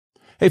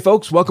Hey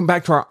folks, welcome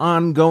back to our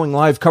ongoing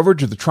live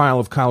coverage of the trial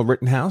of Kyle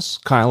Rittenhouse.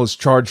 Kyle is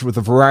charged with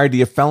a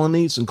variety of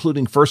felonies,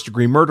 including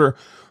first-degree murder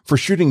for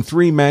shooting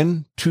 3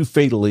 men, 2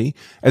 fatally,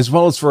 as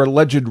well as for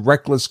alleged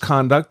reckless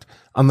conduct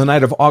on the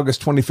night of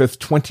August 25th,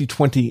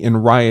 2020 in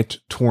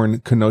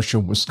riot-torn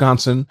Kenosha,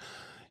 Wisconsin.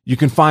 You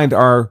can find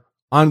our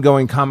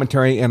ongoing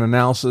commentary and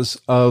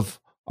analysis of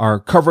our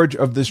coverage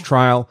of this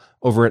trial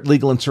over at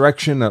Legal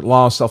Insurrection, at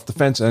Law of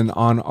Self-Defense, and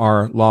on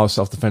our Law of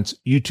Self-Defense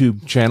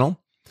YouTube channel.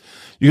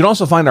 You can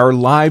also find our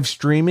live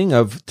streaming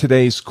of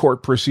today's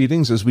court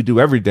proceedings, as we do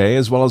every day,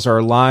 as well as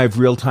our live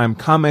real-time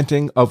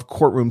commenting of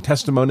courtroom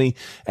testimony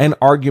and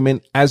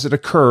argument as it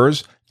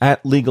occurs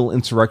at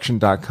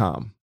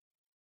legalinsurrection.com.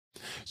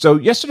 So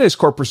yesterday's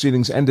court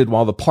proceedings ended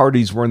while the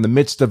parties were in the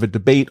midst of a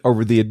debate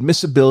over the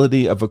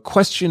admissibility of a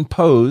question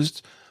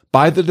posed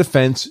by the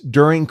defense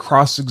during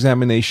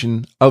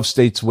cross-examination of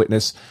state's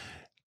witness,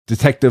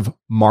 Detective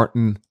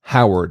Martin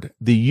Howard,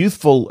 the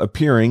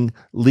youthful-appearing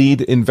lead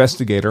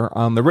investigator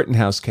on the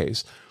Rittenhouse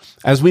case.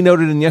 As we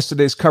noted in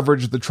yesterday's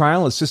coverage of the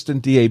trial,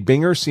 Assistant DA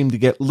Binger seemed to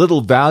get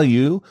little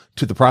value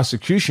to the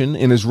prosecution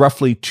in his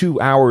roughly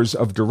 2 hours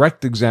of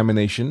direct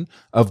examination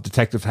of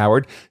Detective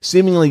Howard,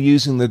 seemingly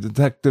using the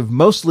detective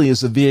mostly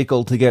as a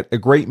vehicle to get a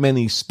great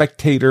many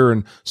spectator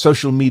and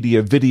social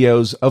media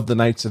videos of the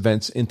night's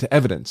events into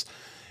evidence.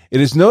 It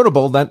is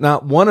notable that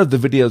not one of the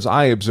videos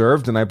I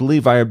observed, and I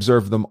believe I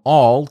observed them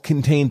all,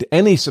 contained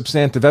any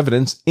substantive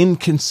evidence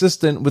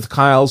inconsistent with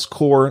Kyle's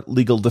core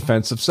legal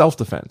defense of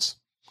self-defense.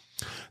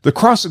 The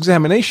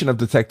cross-examination of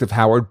Detective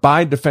Howard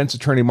by defense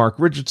attorney Mark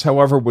Richards,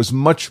 however, was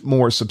much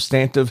more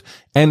substantive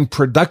and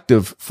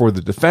productive for the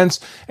defense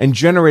and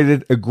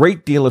generated a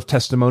great deal of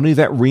testimony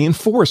that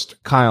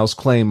reinforced Kyle's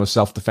claim of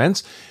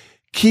self-defense,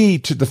 key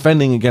to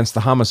defending against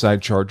the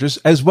homicide charges,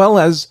 as well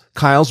as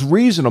Kyle's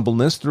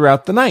reasonableness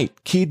throughout the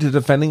night, key to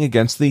defending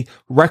against the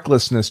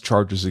recklessness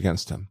charges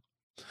against him.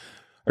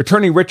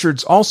 Attorney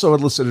Richards also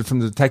elicited from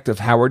Detective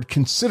Howard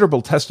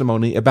considerable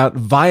testimony about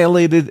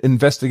violated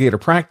investigator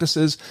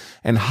practices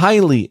and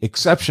highly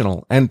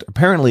exceptional and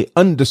apparently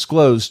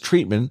undisclosed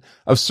treatment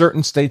of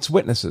certain states'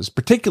 witnesses,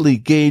 particularly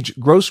Gage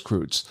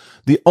Grosskreutz,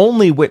 the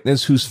only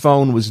witness whose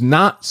phone was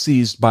not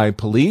seized by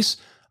police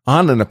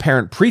on an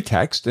apparent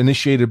pretext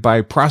initiated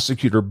by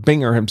prosecutor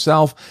Binger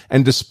himself,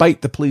 and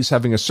despite the police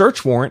having a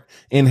search warrant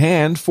in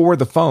hand for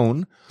the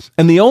phone,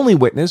 and the only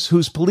witness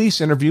whose police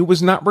interview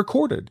was not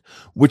recorded,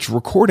 which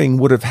recording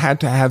would have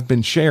had to have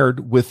been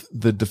shared with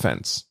the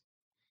defense.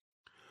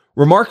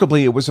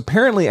 Remarkably, it was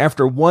apparently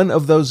after one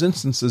of those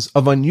instances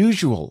of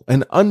unusual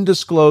and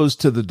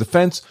undisclosed to the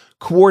defense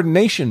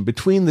coordination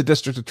between the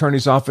district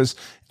attorney's office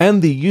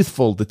and the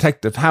youthful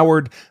Detective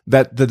Howard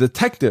that the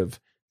detective,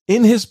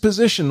 in his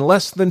position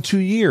less than 2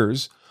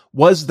 years,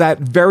 was that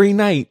very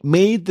night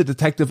made the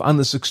detective on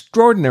this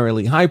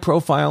extraordinarily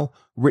high-profile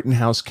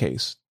Rittenhouse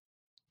case.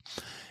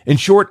 In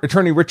short,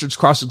 Attorney Richards'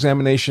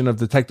 cross-examination of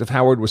Detective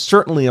Howard was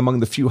certainly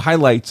among the few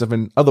highlights of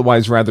an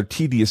otherwise rather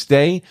tedious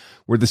day,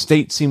 where the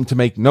state seemed to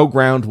make no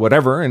ground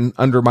whatever in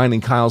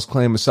undermining Kyle's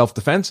claim of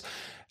self-defense,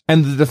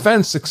 and the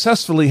defense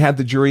successfully had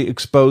the jury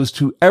exposed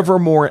to ever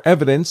more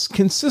evidence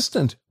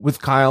consistent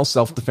with Kyle's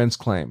self-defense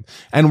claim.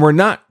 And we're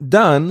not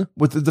done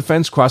with the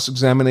defense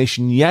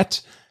cross-examination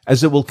yet,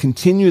 as it will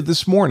continue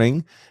this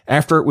morning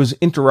after it was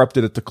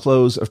interrupted at the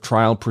close of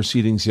trial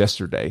proceedings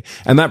yesterday.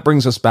 And that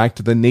brings us back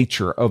to the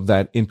nature of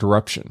that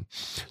interruption.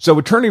 So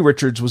Attorney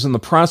Richards was in the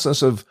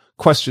process of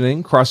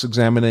questioning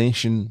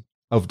cross-examination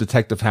of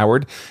Detective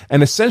Howard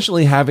and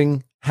essentially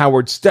having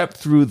Howard stepped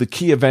through the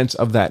key events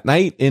of that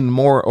night in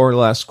more or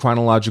less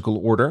chronological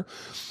order.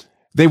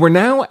 They were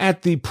now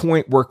at the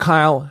point where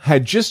Kyle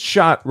had just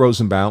shot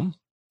Rosenbaum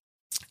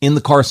in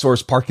the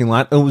CarSource parking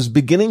lot and was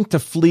beginning to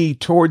flee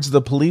towards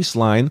the police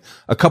line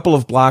a couple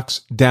of blocks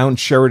down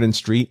Sheridan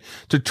Street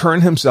to turn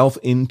himself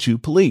into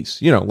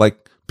police,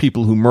 like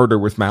people who murder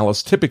with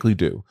malice typically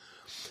do.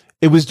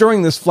 It was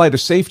during this flight of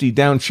safety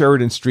down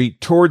Sheridan Street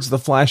towards the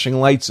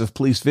flashing lights of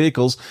police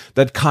vehicles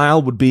that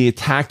Kyle would be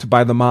attacked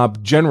by the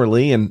mob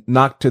generally and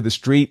knocked to the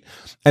street,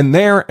 and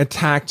there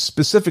attacked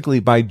specifically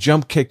by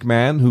Jump Kick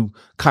Man, who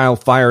Kyle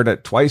fired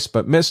at twice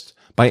but missed,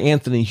 by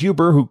Anthony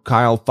Huber, who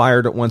Kyle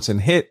fired at once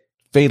and hit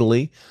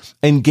fatally,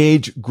 and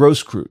Gage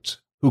Grosskreutz,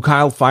 who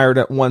Kyle fired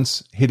at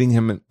once, hitting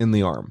him in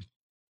the arm.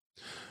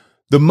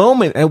 The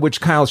moment at which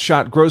Kyle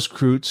shot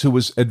Grosskreutz, who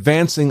was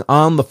advancing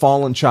on the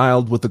fallen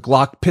child with a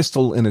Glock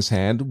pistol in his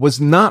hand,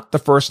 was not the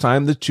first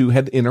time the two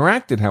had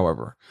interacted,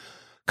 however.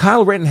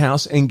 Kyle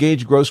Rittenhouse and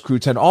Gage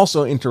Grosskreutz had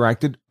also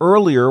interacted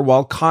earlier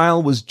while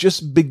Kyle was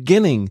just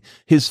beginning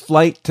his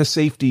flight to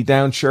safety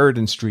down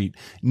Sheridan Street,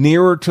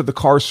 nearer to the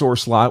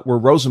CarSource lot where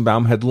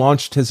Rosenbaum had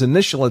launched his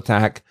initial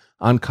attack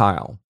on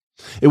Kyle.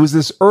 It was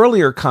this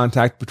earlier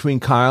contact between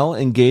Kyle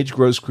and Gage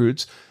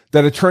Grosskreutz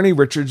that Attorney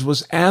Richards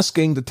was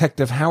asking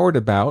Detective Howard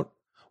about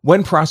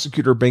when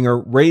Prosecutor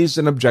Binger raised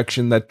an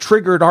objection that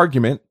triggered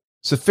argument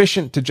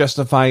sufficient to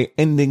justify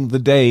ending the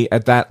day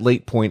at that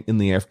late point in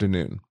the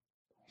afternoon.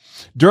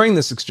 During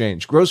this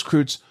exchange,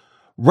 Grosskreutz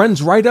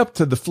runs right up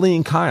to the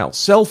fleeing Kyle,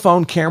 cell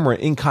phone camera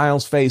in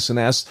Kyle's face, and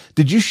asks,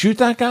 "Did you shoot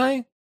that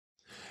guy?"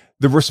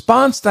 The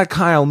response that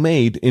Kyle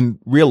made in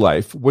real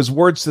life was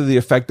words to the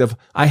effect of,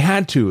 "I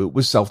had to, it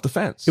was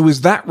self-defense." It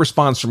was that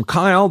response from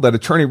Kyle that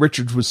Attorney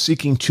Richards was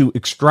seeking to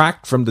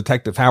extract from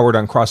Detective Howard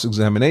on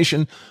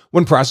cross-examination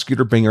when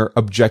Prosecutor Binger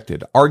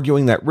objected,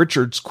 arguing that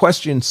Richards'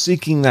 question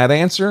seeking that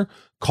answer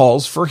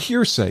calls for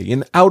hearsay,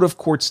 an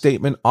out-of-court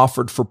statement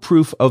offered for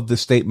proof of the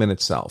statement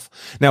itself.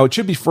 Now, it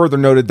should be further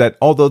noted that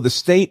although the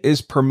state is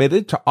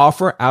permitted to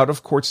offer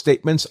out-of-court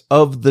statements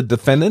of the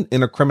defendant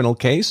in a criminal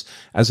case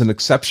as an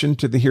exception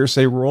to the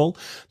hearsay rule,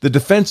 the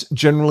defense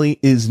generally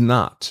is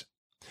not.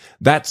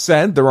 That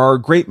said, there are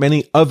a great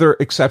many other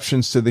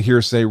exceptions to the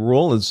hearsay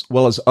rule, as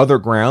well as other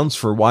grounds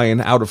for why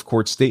an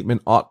out-of-court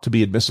statement ought to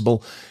be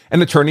admissible,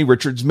 and Attorney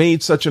Richards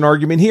made such an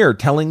argument here,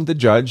 telling the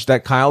judge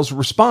that Kyle's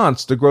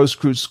response to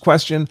Grosskreuz's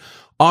question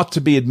ought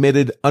to be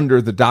admitted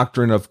under the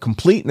doctrine of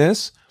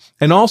completeness,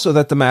 and also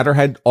that the matter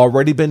had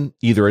already been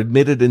either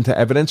admitted into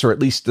evidence or at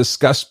least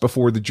discussed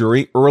before the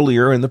jury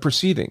earlier in the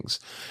proceedings.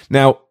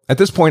 Now, at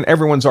this point,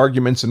 everyone's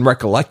arguments and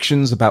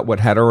recollections about what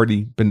had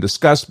already been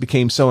discussed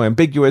became so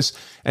ambiguous,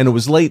 and it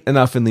was late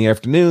enough in the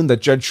afternoon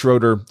that Judge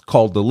Schroeder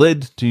called the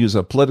lid, to use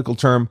a political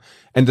term,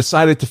 and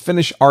decided to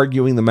finish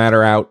arguing the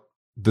matter out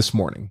this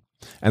morning.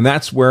 And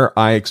that's where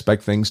I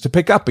expect things to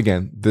pick up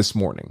again this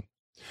morning.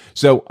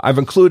 So I've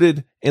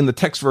included in the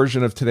text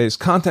version of today's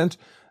content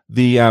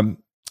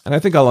and I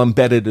think I'll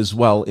embed it as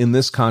well in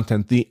this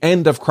content, the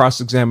end of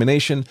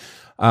cross-examination,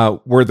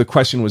 where the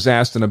question was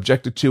asked and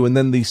objected to, and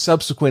then the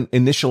subsequent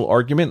initial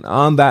argument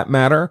on that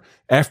matter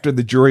after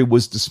the jury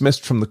was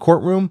dismissed from the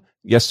courtroom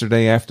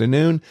yesterday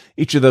afternoon.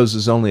 Each of those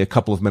is only a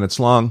couple of minutes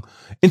long.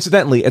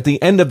 Incidentally, at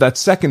the end of that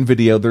second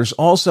video, there's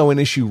also an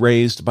issue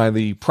raised by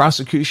the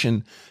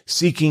prosecution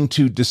seeking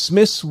to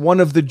dismiss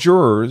one of the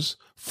jurors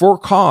for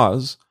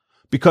cause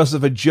because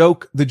of a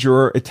joke the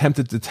juror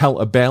attempted to tell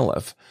a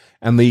bailiff.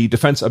 And the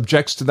defense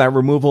objects to that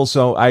removal,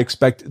 so I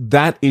expect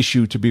that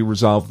issue to be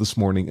resolved this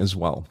morning as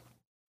well.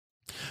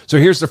 So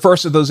here's the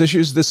first of those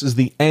issues. This is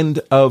the end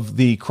of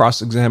the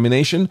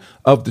cross-examination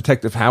of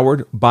Detective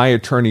Howard by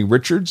Attorney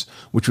Richards,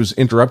 which was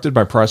interrupted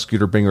by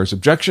Prosecutor Binger's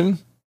objection.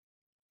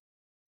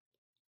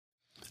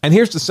 And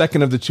here's the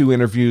second of the two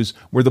interviews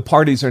where the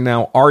parties are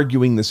now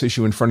arguing this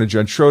issue in front of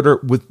Judge Schroeder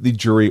with the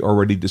jury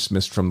already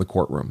dismissed from the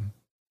courtroom.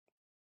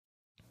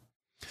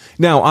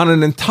 Now, on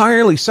an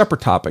entirely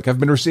separate topic, I've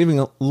been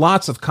receiving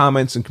lots of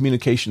comments and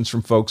communications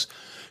from folks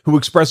who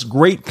express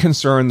great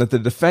concern that the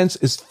defense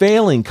is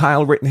failing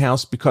Kyle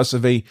Rittenhouse because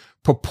of a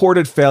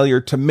purported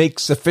failure to make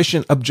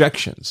sufficient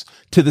objections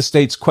to the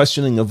state's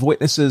questioning of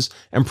witnesses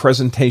and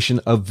presentation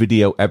of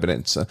video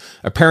evidence.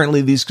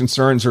 Apparently, these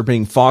concerns are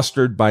being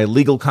fostered by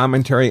legal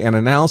commentary and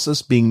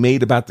analysis being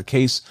made about the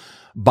case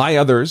by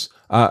others,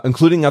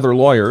 including other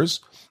lawyers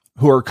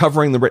who are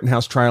covering the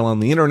Rittenhouse trial on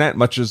the internet,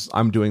 much as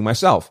I'm doing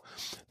myself.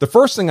 The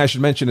first thing I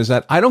should mention is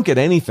that I don't get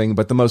anything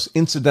but the most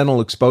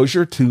incidental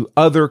exposure to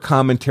other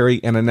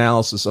commentary and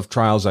analysis of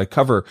trials I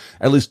cover,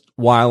 at least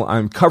while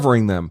I'm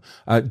covering them.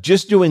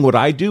 Just doing what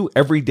I do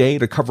every day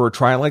to cover a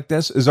trial like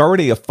this is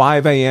already a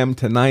 5 a.m.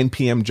 to 9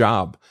 p.m.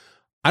 job.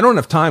 I don't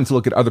have time to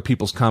look at other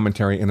people's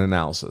commentary and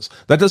analysis.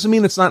 That doesn't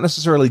mean it's not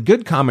necessarily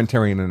good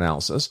commentary and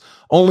analysis,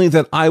 only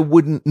that I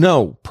wouldn't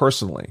know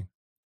personally.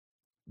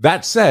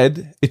 That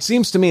said, it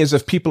seems to me as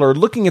if people are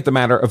looking at the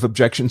matter of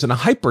objections in a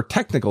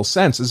hyper-technical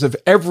sense, as if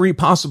every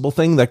possible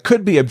thing that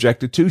could be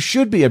objected to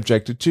should be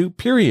objected to,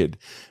 period.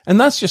 And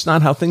that's just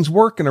not how things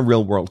work in a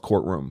real-world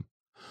courtroom.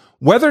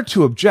 Whether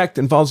to object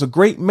involves a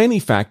great many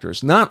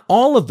factors, not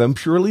all of them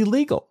purely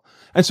legal.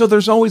 And so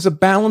there's always a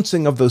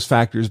balancing of those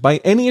factors by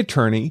any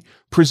attorney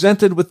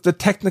presented with the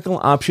technical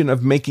option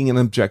of making an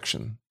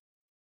objection.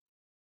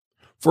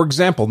 For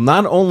example,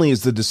 not only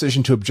is the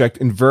decision to object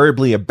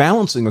invariably a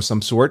balancing of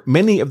some sort,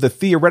 many of the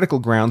theoretical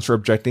grounds for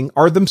objecting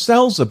are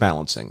themselves a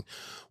balancing.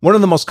 One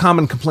of the most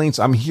common complaints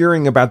I'm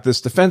hearing about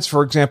this defense,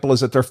 for example, is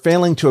that they're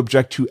failing to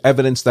object to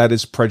evidence that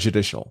is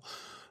prejudicial.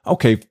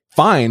 Okay,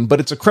 fine, but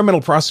it's a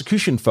criminal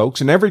prosecution, folks.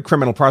 In every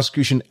criminal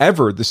prosecution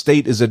ever, the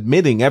state is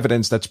admitting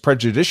evidence that's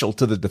prejudicial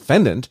to the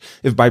defendant,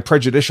 if by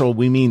prejudicial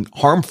we mean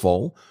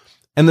harmful.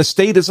 And the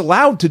state is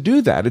allowed to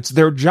do that. It's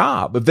their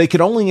job. If they could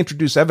only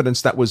introduce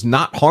evidence that was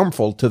not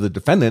harmful to the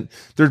defendant,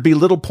 there'd be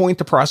little point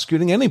to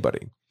prosecuting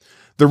anybody.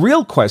 The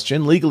real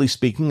question, legally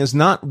speaking, is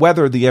not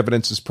whether the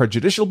evidence is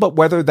prejudicial, but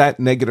whether that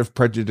negative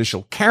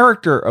prejudicial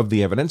character of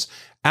the evidence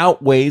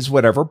outweighs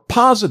whatever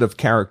positive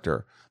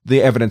character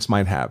the evidence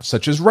might have,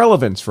 such as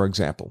relevance, for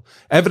example.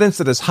 Evidence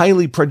that is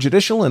highly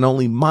prejudicial and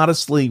only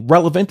modestly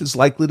relevant is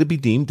likely to be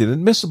deemed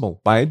inadmissible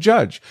by a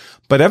judge.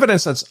 But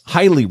evidence that's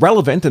highly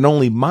relevant and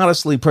only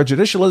modestly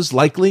prejudicial is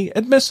likely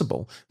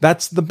admissible.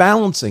 That's the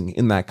balancing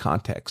in that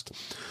context.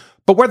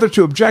 But whether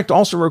to object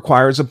also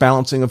requires a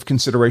balancing of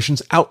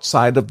considerations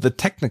outside of the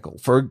technical.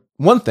 For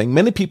one thing,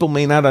 many people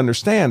may not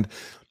understand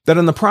that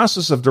in the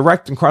process of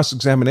direct and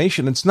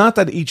cross-examination, it's not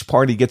that each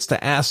party gets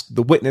to ask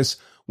the witness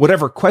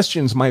whatever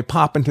questions might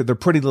pop into their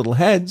pretty little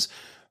heads.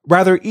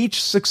 Rather,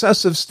 each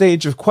successive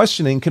stage of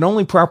questioning can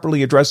only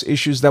properly address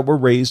issues that were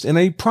raised in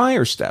a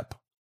prior step.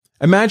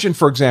 Imagine,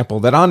 for example,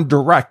 that on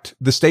direct,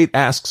 the state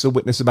asks a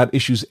witness about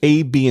issues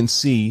A, B, and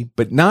C,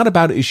 but not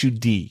about issue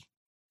D.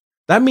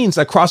 That means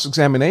that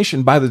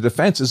cross-examination by the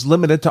defense is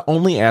limited to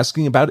only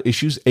asking about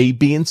issues A,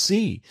 B, and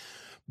C.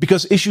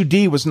 Because issue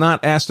D was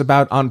not asked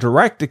about on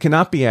direct, it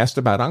cannot be asked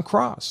about on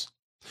cross.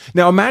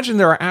 Now imagine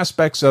there are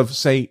aspects of,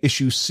 say,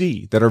 issue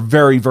C that are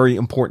very, very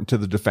important to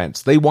the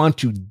defense. They want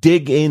to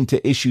dig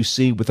into issue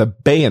C with a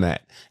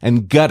bayonet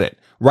and gut it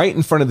right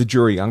in front of the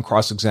jury on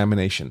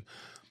cross-examination.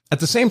 At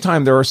the same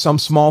time, there are some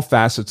small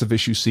facets of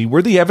issue C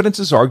where the evidence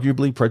is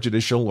arguably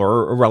prejudicial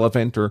or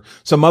irrelevant or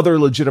some other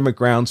legitimate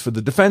grounds for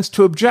the defense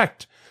to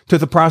object to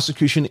the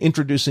prosecution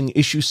introducing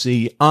issue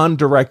C on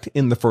direct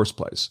in the first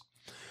place.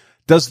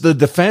 Does the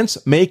defense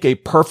make a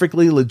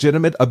perfectly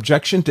legitimate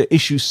objection to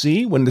issue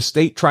C when the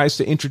state tries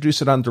to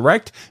introduce it on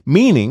direct?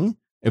 Meaning,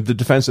 if the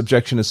defense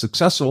objection is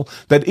successful,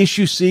 that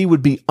issue C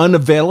would be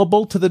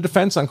unavailable to the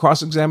defense on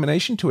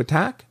cross-examination to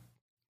attack?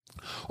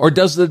 Or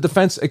does the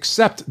defense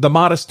accept the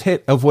modest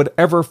hit of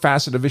whatever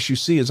facet of issue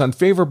C is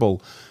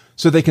unfavorable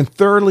so they can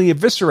thoroughly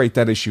eviscerate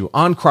that issue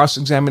on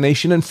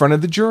cross-examination in front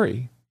of the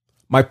jury?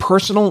 My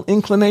personal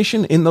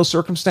inclination in those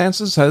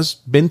circumstances has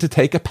been to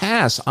take a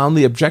pass on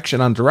the objection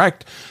on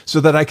direct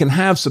so that I can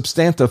have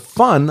substantive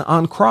fun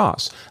on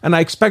cross. And I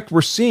expect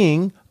we're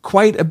seeing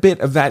quite a bit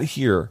of that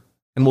here,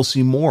 and we'll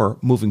see more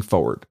moving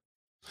forward.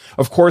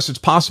 Of course, it's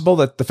possible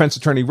that defense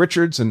attorney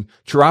Richards and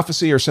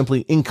Chirafisi are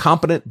simply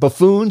incompetent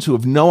buffoons who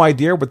have no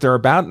idea what they're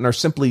about and are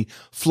simply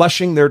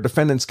flushing their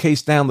defendant's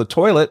case down the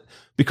toilet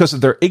because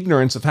of their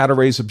ignorance of how to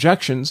raise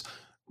objections.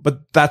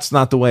 But that's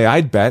not the way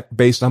I'd bet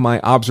based on my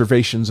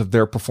observations of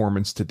their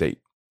performance to date.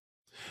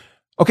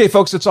 Okay,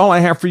 folks, that's all I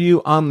have for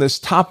you on this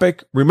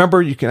topic.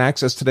 Remember, you can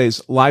access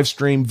today's live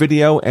stream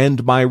video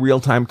and my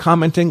real-time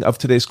commenting of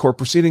today's court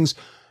proceedings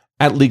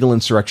at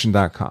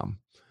legalinsurrection.com.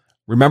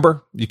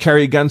 Remember, you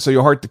carry a gun so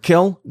you're hard to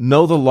kill,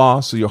 know the law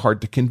so you're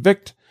hard to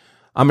convict.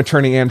 I'm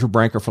attorney Andrew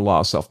Branker for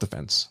Law of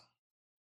Self-Defense.